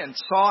cry and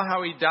saw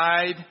how he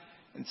died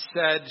and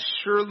said,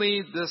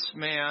 surely this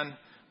man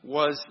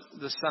was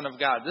the Son of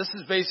God. This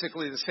is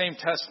basically the same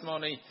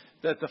testimony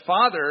that the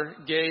Father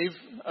gave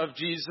of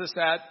Jesus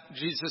at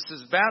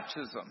Jesus'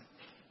 baptism.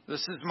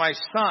 This is my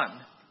Son.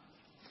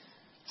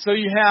 So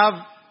you have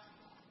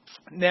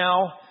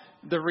now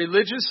the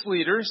religious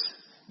leaders.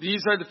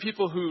 These are the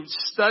people who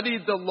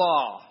studied the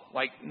law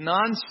like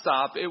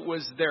nonstop. It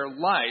was their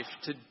life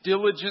to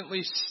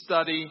diligently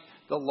study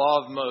the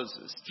law of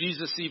Moses.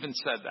 Jesus even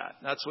said that.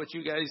 That's what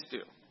you guys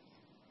do.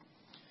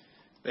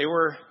 They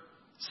were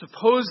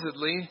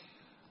supposedly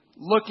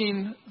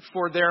looking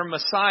for their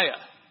Messiah.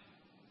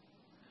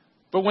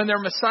 But when their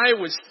Messiah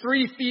was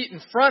 3 feet in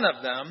front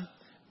of them,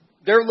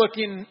 they're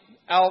looking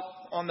out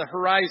on the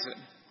horizon.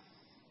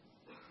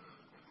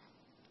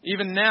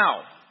 Even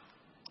now,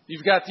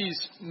 you've got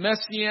these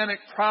messianic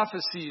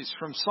prophecies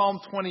from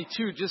Psalm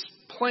 22 just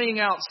playing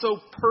out so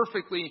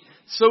perfectly,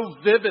 so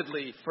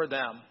vividly for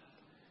them.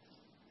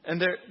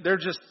 And they're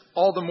just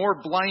all the more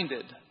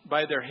blinded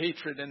by their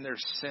hatred and their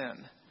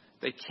sin.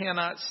 They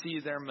cannot see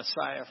their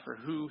Messiah for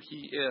who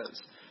he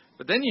is.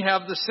 But then you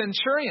have the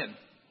centurion.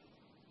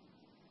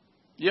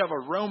 You have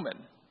a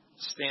Roman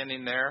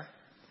standing there,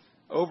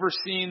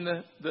 overseeing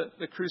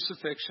the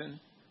crucifixion,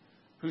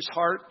 whose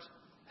heart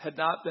had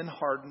not been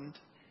hardened.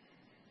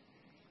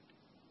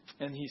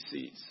 And he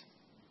sees,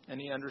 and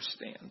he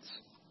understands.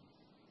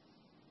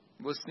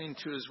 Listening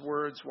to his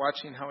words,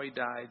 watching how he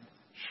died,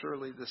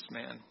 surely this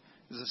man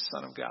is the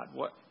Son of God.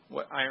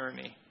 What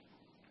irony.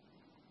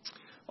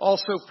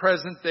 Also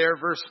present there,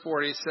 verse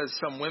 40 says,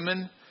 some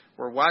women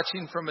were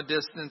watching from a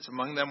distance.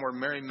 Among them were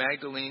Mary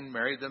Magdalene,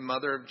 Mary the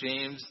mother of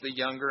James, the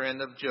younger,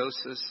 and of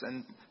Joseph,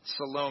 and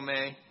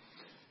Salome.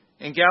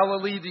 In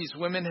Galilee, these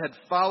women had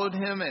followed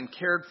him and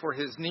cared for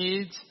his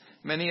needs.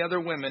 Many other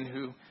women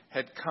who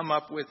had come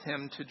up with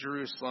him to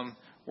Jerusalem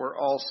were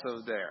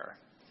also there.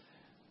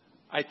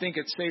 I think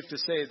it's safe to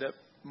say that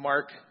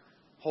Mark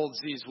holds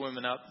these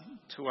women up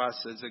to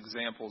us as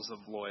examples of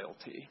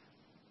loyalty.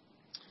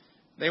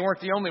 They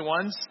weren't the only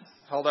ones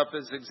held up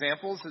as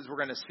examples, as we're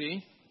going to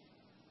see.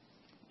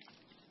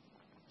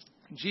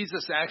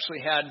 Jesus actually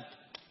had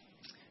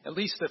at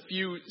least a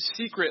few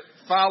secret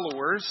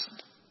followers.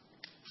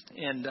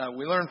 And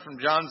we learn from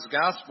John's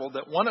Gospel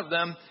that one of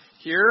them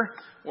here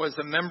was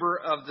a member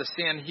of the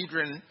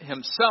Sanhedrin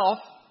himself.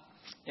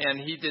 And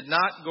he did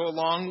not go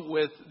along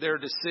with their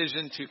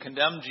decision to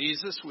condemn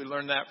Jesus. We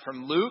learn that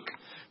from Luke.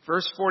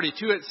 Verse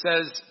 42, it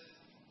says,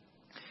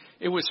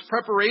 it was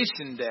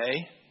preparation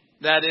day,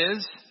 that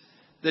is,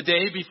 the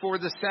day before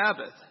the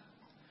Sabbath.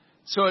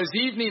 So as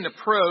evening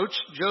approached,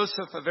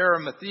 Joseph of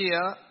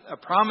Arimathea, a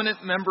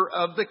prominent member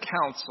of the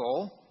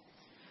council,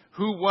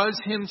 who was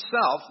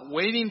himself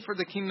waiting for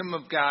the kingdom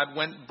of God,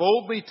 went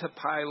boldly to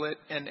Pilate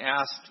and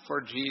asked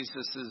for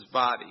Jesus'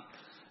 body.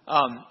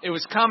 It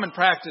was common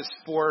practice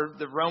for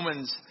the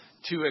Romans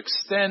to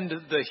extend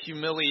the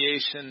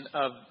humiliation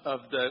of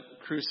the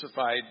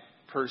crucified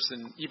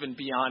person even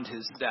beyond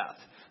his death.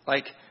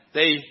 Like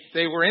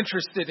they were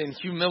interested in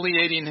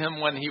humiliating him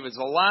when he was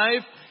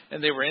alive,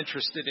 and they were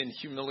interested in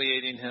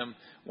humiliating him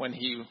when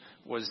he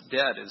was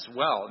dead as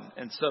well.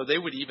 And so they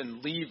would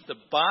even leave the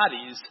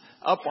bodies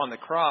up on the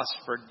cross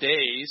for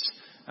days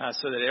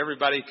so that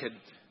everybody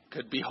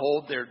could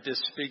behold their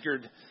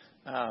disfigured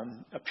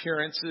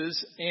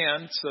appearances,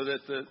 and so that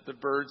the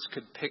birds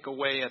could pick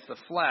away at the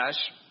flesh.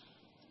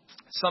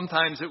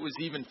 Sometimes it was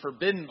even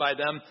forbidden by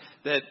them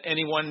that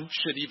anyone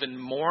should even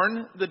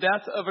mourn the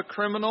death of a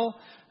criminal,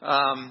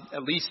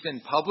 at least in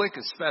public,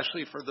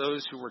 especially for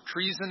those who were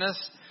treasonous.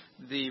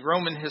 The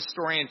Roman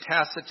historian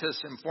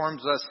Tacitus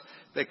informs us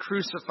that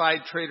crucified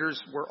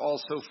traitors were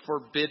also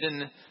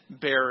forbidden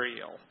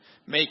burial,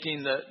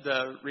 making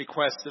the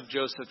request of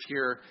Joseph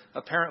here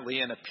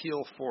apparently an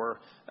appeal for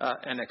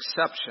an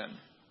exception.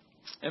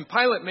 And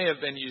Pilate may have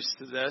been used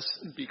to this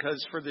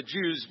because for the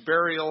Jews,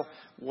 burial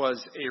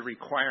was a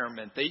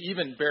requirement. They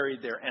even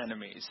buried their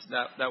enemies.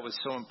 That was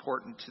so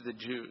important to the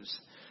Jews.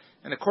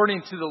 And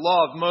according to the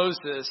law of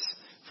Moses,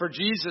 for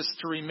Jesus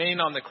to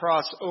remain on the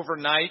cross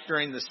overnight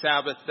during the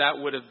Sabbath, that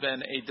would have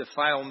been a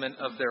defilement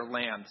of their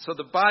land. So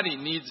the body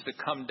needs to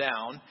come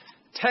down.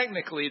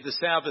 Technically, the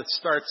Sabbath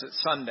starts at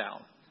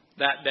sundown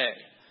that day.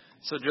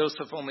 So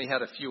Joseph only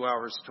had a few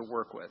hours to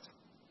work with.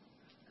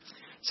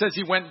 It says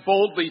he went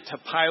boldly to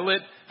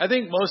Pilate. I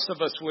think most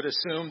of us would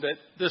assume that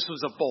this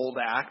was a bold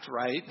act,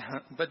 right?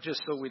 But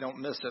just so we don't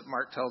miss it,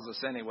 Mark tells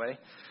us anyway.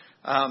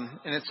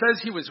 And it says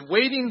he was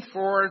waiting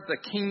for the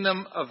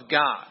kingdom of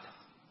God.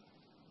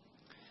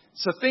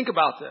 So think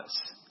about this.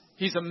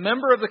 He's a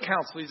member of the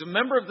council. He's a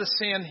member of the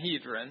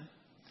Sanhedrin.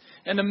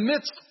 And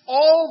amidst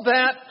all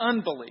that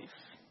unbelief,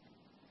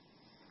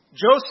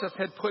 Joseph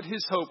had put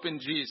his hope in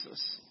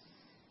Jesus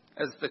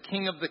as the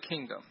king of the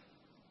kingdom.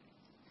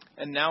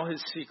 And now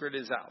his secret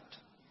is out.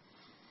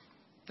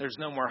 There's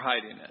no more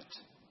hiding it.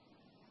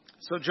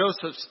 So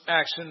Joseph's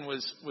action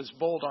was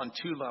bold on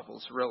two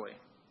levels, really.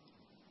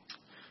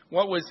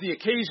 What was the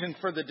occasion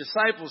for the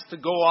disciples to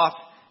go off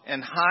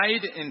and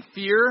hide in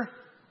fear?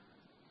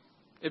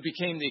 It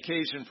became the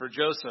occasion for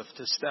Joseph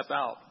to step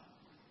out,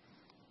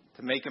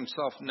 to make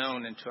himself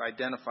known and to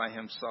identify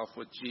himself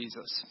with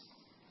Jesus.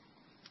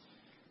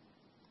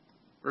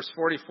 Verse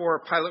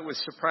 44, Pilate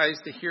was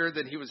surprised to hear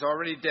that he was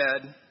already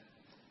dead.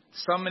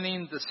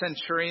 Summoning the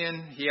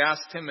centurion, he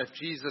asked him if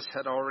Jesus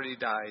had already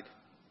died.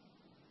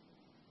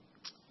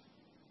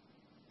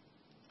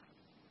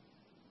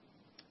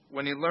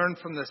 When he learned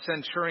from the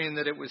centurion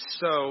that it was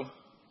so,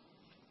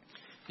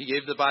 he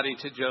gave the body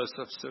to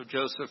Joseph. So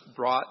Joseph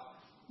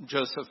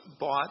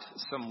bought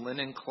some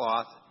linen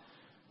cloth,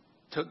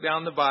 took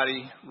down the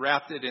body,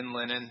 wrapped it in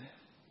linen,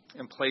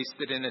 and placed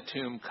it in a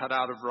tomb cut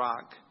out of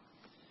rock.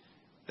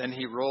 Then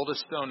he rolled a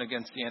stone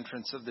against the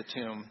entrance of the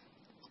tomb.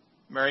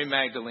 Mary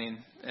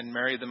Magdalene and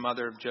Mary, the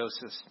mother of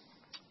Joseph,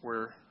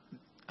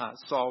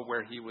 saw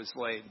where he was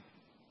laid.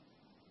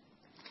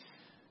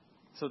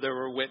 So there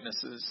were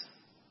witnesses.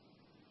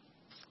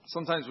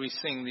 Sometimes we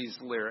sing these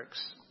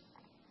lyrics.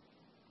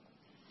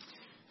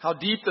 How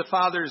deep the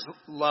Father's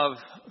love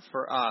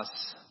for us,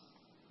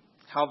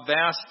 how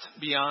vast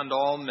beyond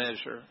all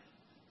measure,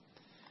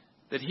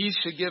 that he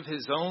should give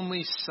his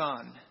only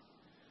Son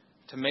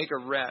to make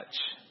a wretch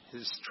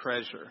his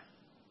treasure.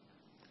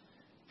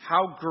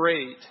 How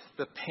great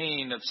the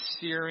pain of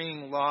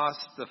searing loss,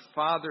 the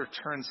Father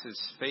turns his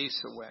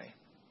face away,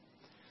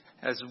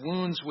 as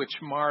wounds which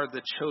mar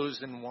the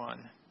chosen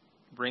one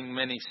bring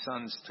many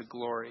sons to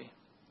glory.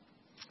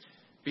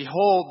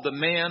 Behold the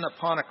man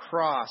upon a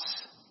cross,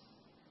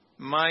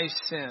 my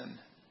sin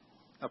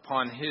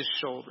upon his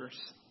shoulders.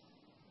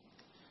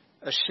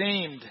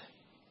 Ashamed,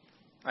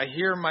 I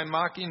hear my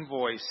mocking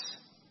voice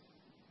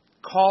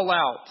call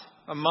out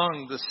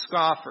among the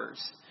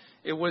scoffers.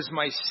 It was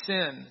my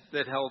sin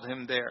that held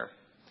him there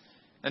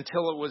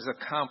until it was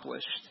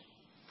accomplished.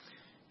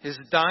 His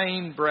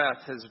dying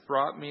breath has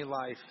brought me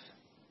life.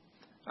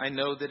 I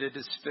know that it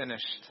is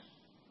finished.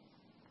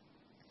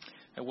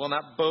 I will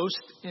not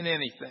boast in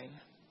anything.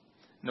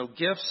 No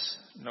gifts,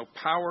 no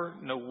power,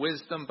 no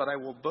wisdom, but I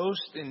will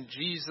boast in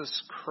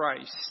Jesus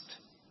Christ.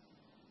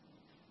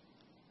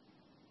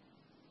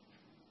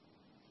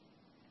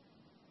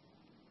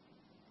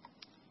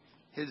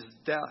 His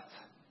death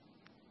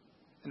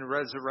and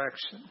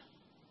resurrection.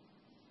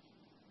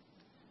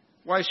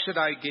 Why should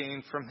I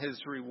gain from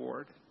his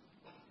reward?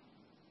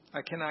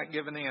 I cannot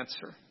give an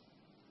answer.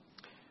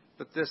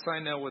 But this I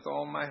know with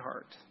all my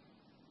heart.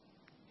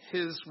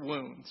 His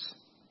wounds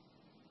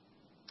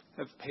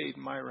have paid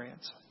my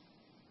ransom.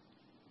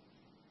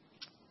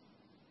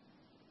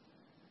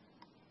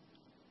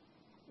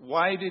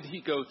 Why did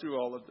he go through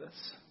all of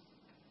this?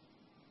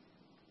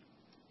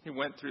 He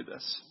went through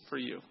this for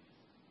you.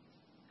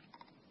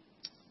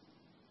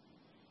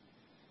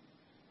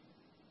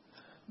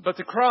 But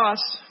the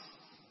cross,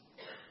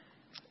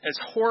 as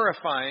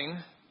horrifying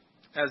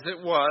as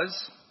it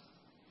was,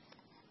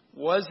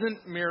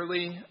 wasn't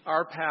merely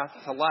our path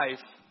to life.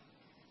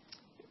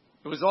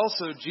 It was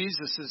also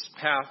Jesus'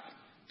 path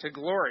to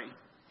glory,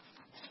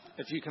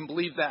 if you can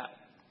believe that.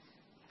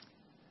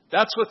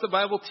 That's what the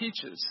Bible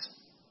teaches.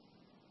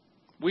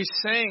 We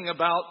sang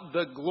about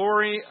the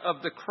glory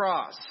of the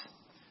cross.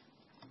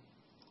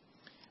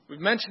 We've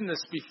mentioned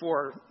this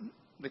before.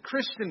 The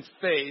Christian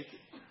faith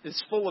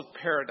is full of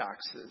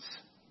paradoxes.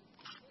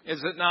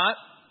 Is it not?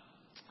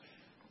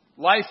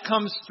 Life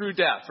comes through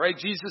death, right?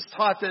 Jesus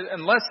taught that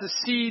unless the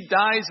seed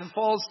dies and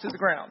falls to the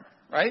ground,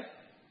 right?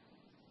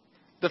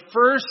 The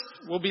first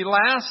will be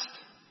last,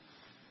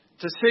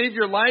 To save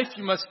your life,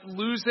 you must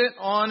lose it,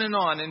 on and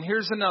on. And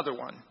here's another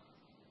one.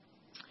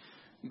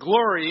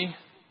 Glory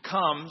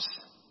comes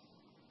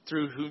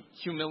through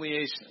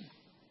humiliation.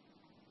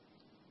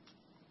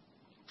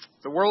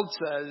 The world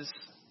says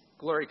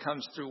glory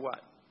comes through what?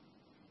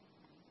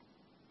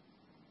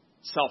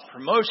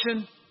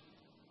 Self-promotion,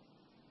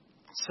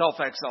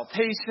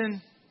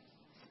 self-exaltation,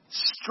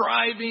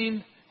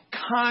 striving,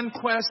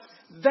 conquest.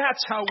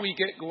 That's how we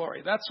get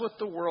glory. That's what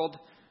the world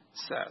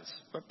says.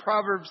 But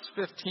Proverbs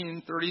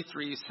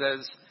 15:33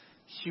 says,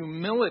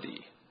 humility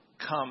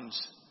comes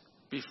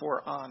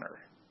before honor.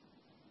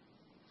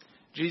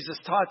 Jesus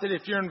taught that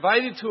if you're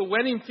invited to a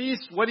wedding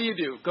feast, what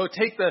do? Go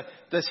take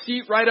the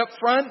seat right up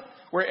front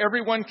where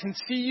everyone can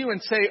see you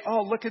and say,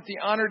 oh, look at the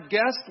honored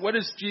guest. What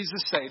does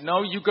Jesus say?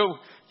 No, you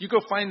go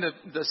find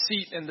the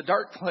seat in the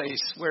dark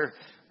place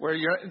where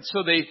you're,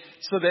 so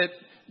that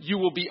you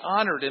will be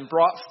honored and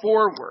brought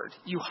forward.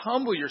 You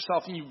humble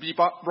yourself and you be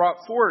brought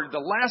forward. The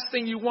last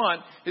thing you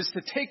want is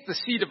to take the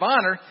seat of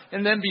honor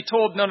and then be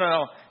told,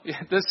 no,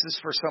 this is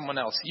for someone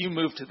else. You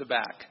move to the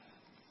back.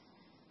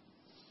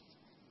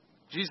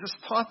 Jesus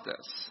taught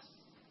this.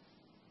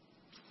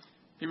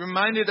 He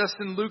reminded us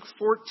in Luke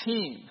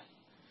 14,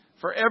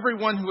 for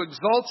everyone who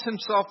exalts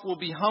himself will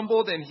be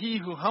humbled, and he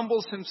who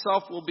humbles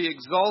himself will be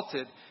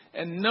exalted.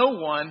 And no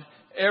one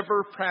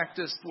ever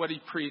practiced what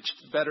he preached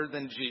better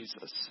than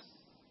Jesus.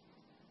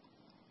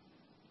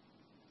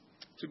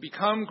 To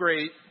become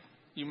great,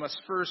 you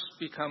must first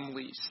become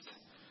least.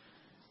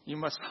 You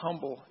must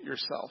humble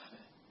yourself.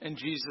 And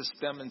Jesus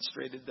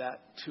demonstrated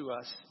that to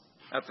us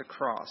at the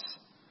cross.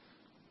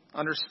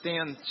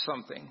 Understand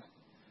something.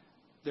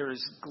 There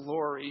is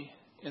glory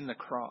in the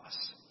cross.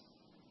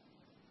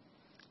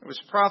 It was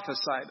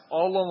prophesied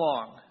all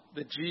along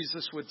that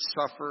Jesus would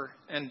suffer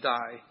and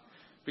die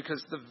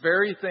because the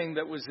very thing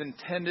that was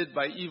intended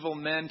by evil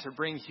men to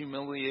bring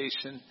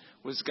humiliation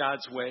was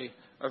God's way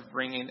of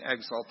bringing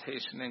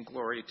exaltation and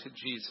glory to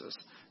Jesus.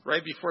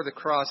 Right before the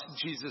cross,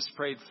 Jesus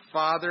prayed,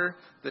 Father,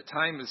 the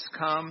time has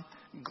come.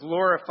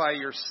 Glorify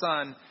your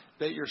Son,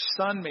 that your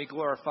Son may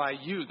glorify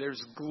you.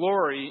 There's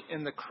glory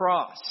in the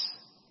cross.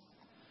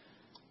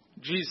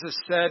 Jesus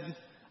said,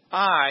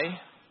 I,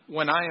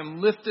 when I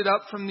am lifted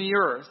up from the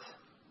earth,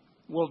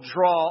 will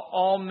draw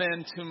all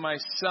men to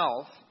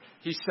myself.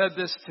 He said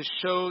this to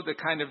show the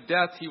kind of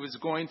death he was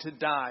going to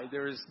die.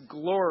 There is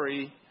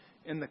glory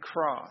in the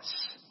cross.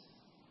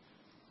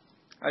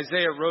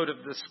 Isaiah wrote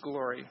of this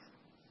glory.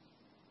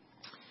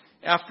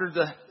 After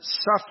the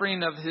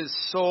suffering of his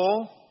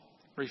soul,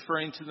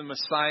 referring to the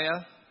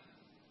Messiah,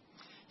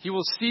 he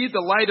will see the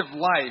light of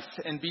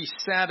life and be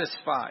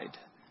satisfied.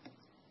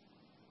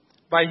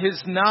 By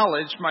his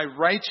knowledge, my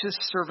righteous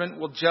servant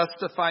will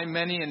justify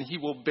many, and he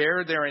will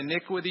bear their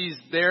iniquities.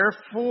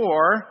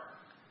 Therefore,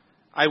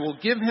 I will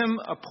give him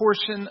a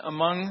portion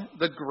among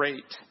the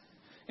great,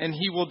 and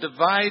he will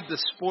divide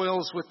the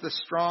spoils with the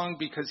strong,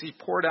 because he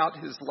poured out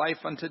his life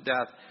unto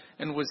death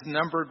and was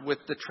numbered with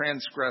the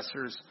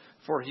transgressors.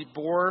 For he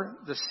bore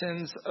the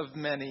sins of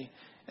many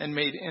and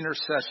made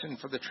intercession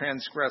for the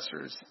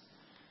transgressors.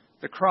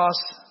 The cross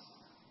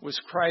was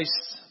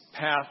Christ's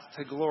path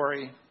to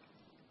glory,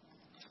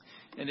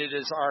 and it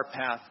is our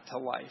path to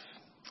life.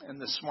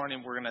 And this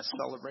morning we're going to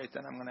celebrate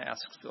that. I'm going to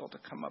ask Phil to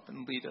come up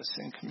and lead us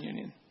in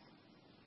communion.